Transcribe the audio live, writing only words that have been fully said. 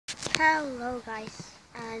Hello guys,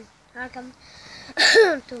 and welcome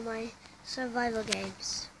to my survival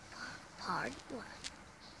games part 1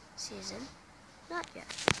 season. Not yet.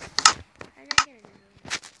 I'm not gonna do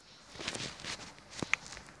it.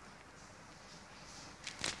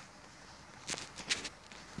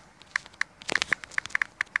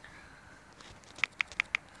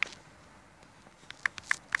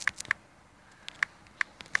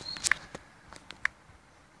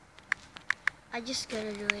 I just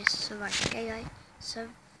gonna do a survival. Okay guys?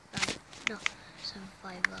 Survival.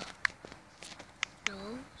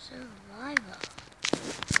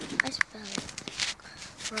 I spell it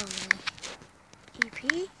wrongly.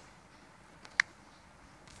 EP?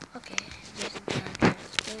 Okay, there's the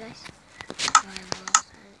characters. Okay guys? Survival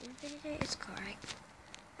and infinity is correct.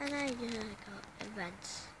 And I just go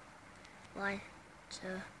events. 1,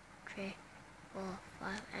 2, 3, 4,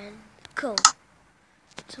 5 and go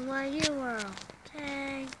to my new world.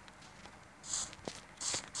 Dang.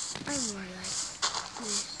 I'm more like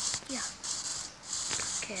this. Yeah.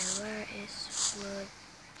 Okay, where is wood?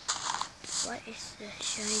 What is the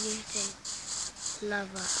shiny thing?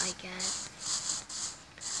 Lava, I guess.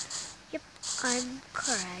 Yep, I'm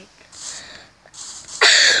correct.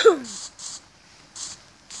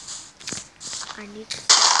 I need to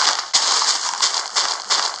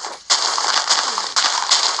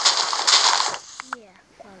yeah,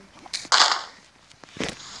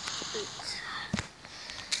 oops.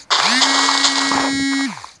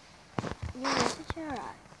 Yeah, it's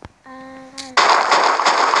alright.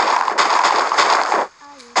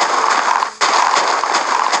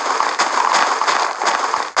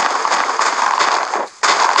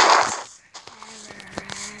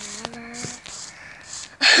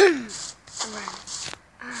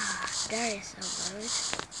 There is a bird.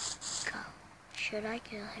 Cow. Should I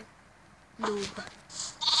kill him? Noob.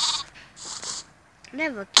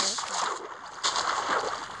 Never kill him.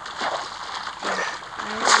 Yeah, I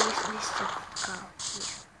always miss the cow.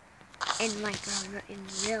 Yeah. In Minecraft, not in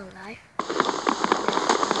real life.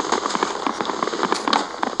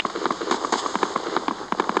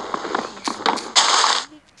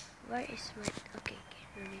 Where is my... Okay,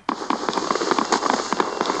 no need.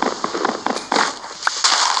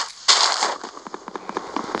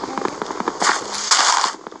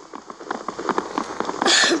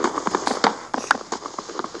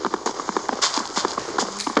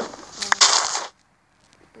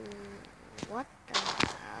 What the...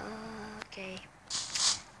 okay.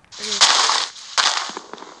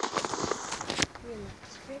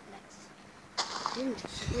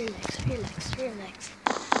 Relax.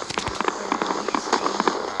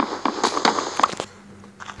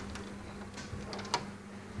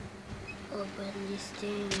 Open this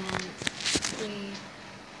thing and play.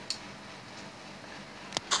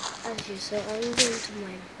 As usual, I'm going to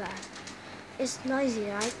my bed. It's noisy,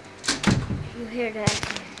 right? You hear that?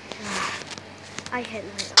 I hit my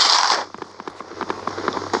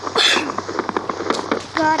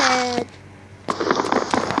got it.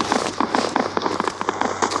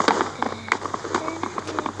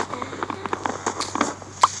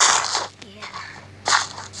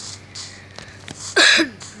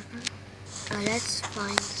 Let's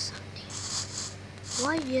find something.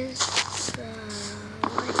 Why is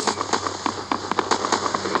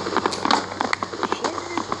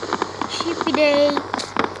sheepy day?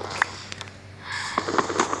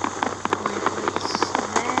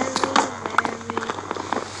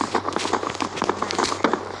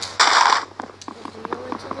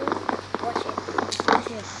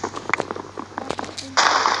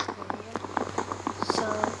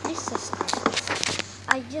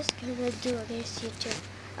 I just gonna do this YouTube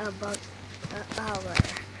about an hour.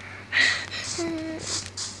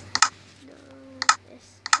 No, it's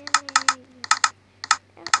killing.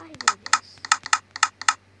 I do this.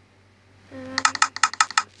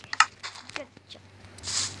 Good job.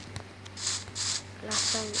 Last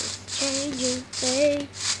time is changing day,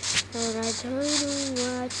 and I don't know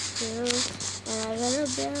what to do. And I gotta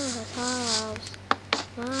build a house,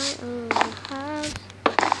 my own house.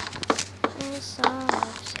 Stop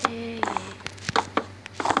saying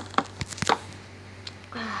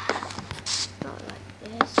not like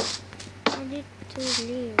this. I need to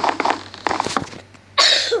leave.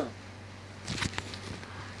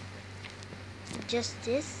 Just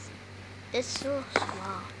this? It's so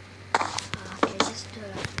small. Okay, just do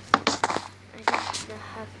it. I don't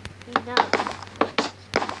have enough.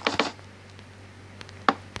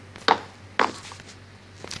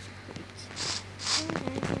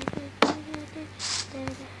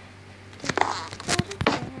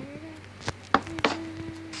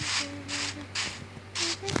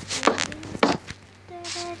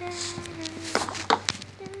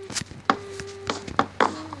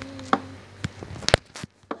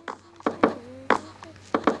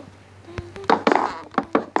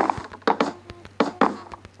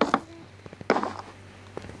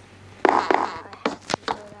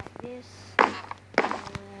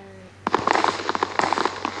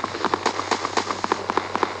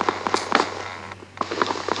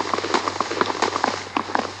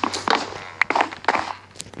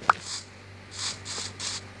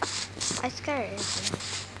 I scared it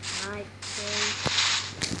might be.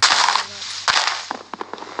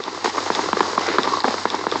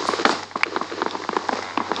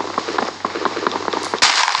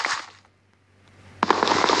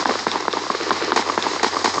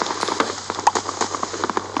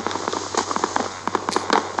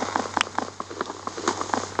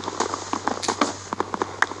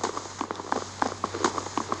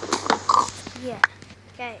 Yeah,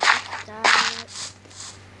 okay, it's done.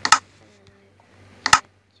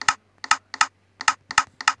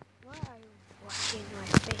 Why are you watching my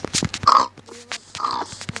face? Do you want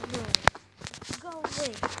no? Go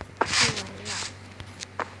away. Do my love.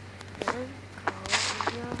 Then go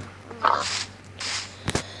in your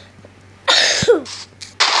home.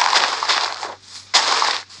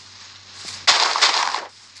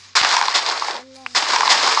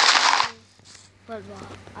 Football.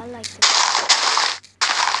 I like to.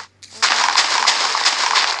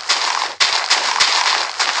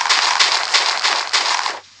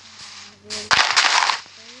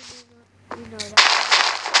 You know that.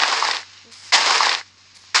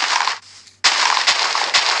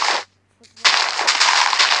 Football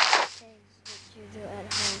things that you do at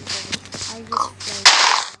home. I just play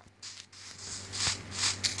football.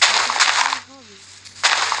 It's my hobby.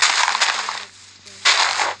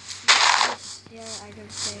 This year I don't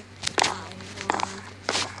play football anymore.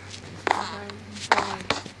 I'm bored.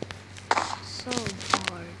 So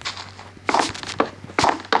bored.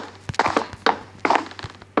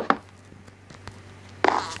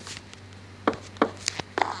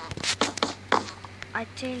 I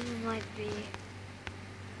think it might be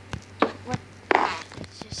what?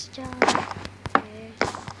 Let's just start. Okay.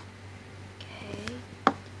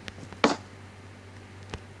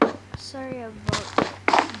 Sorry about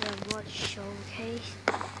the mod showcase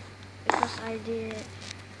because I did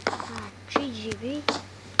 3 GB.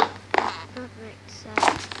 Not make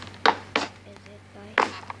sense, is it, guys?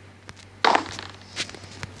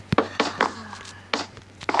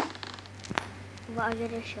 But I'm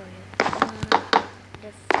gonna show you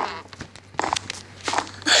the front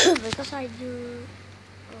because I do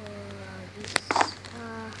this.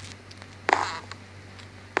 I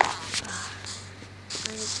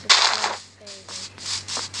need to pay.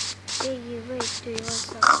 Piggy, wait, do you want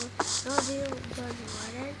something? No, do you don't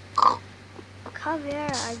want it? Come here,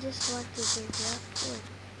 I just want to give you food.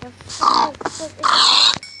 Your food is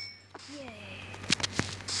yay.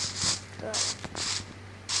 Good.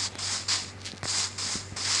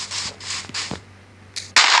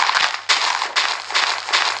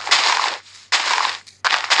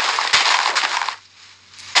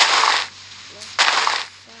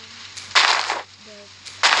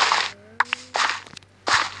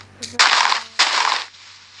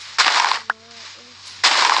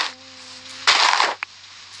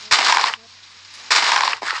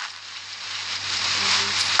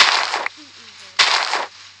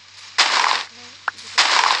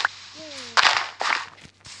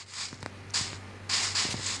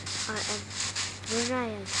 I am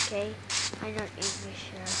Bruneian, okay? I'm not English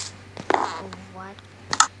or what.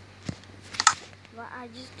 But I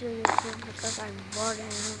just do YouTube because I'm bored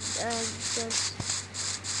and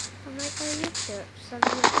I'm like on YouTube, some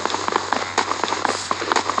YouTube.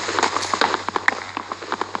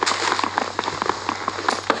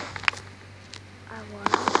 I want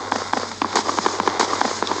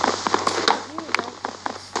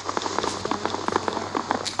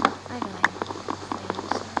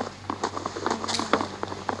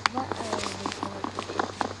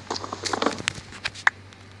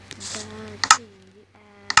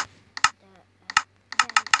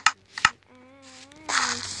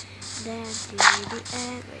then to the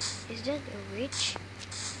end. Wait, is that a witch?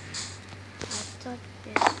 I thought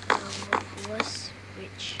this was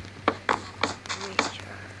witch.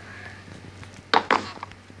 Richer.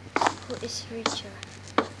 Who is richer?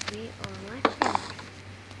 Me or my friend?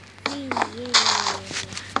 Me, yeah.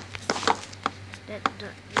 That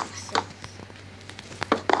don't make sense.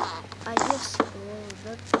 I just will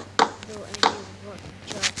not do any work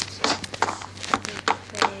jobs to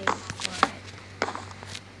pay for it.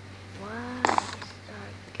 Why is our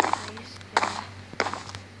guys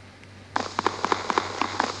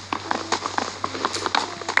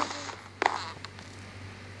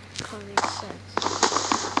common sense.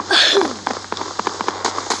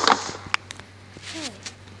 Okay.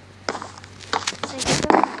 Thank you so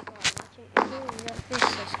much for watching. If you enjoyed, please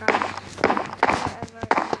subscribe. Wherever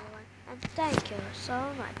everyone. And thank you so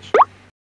much.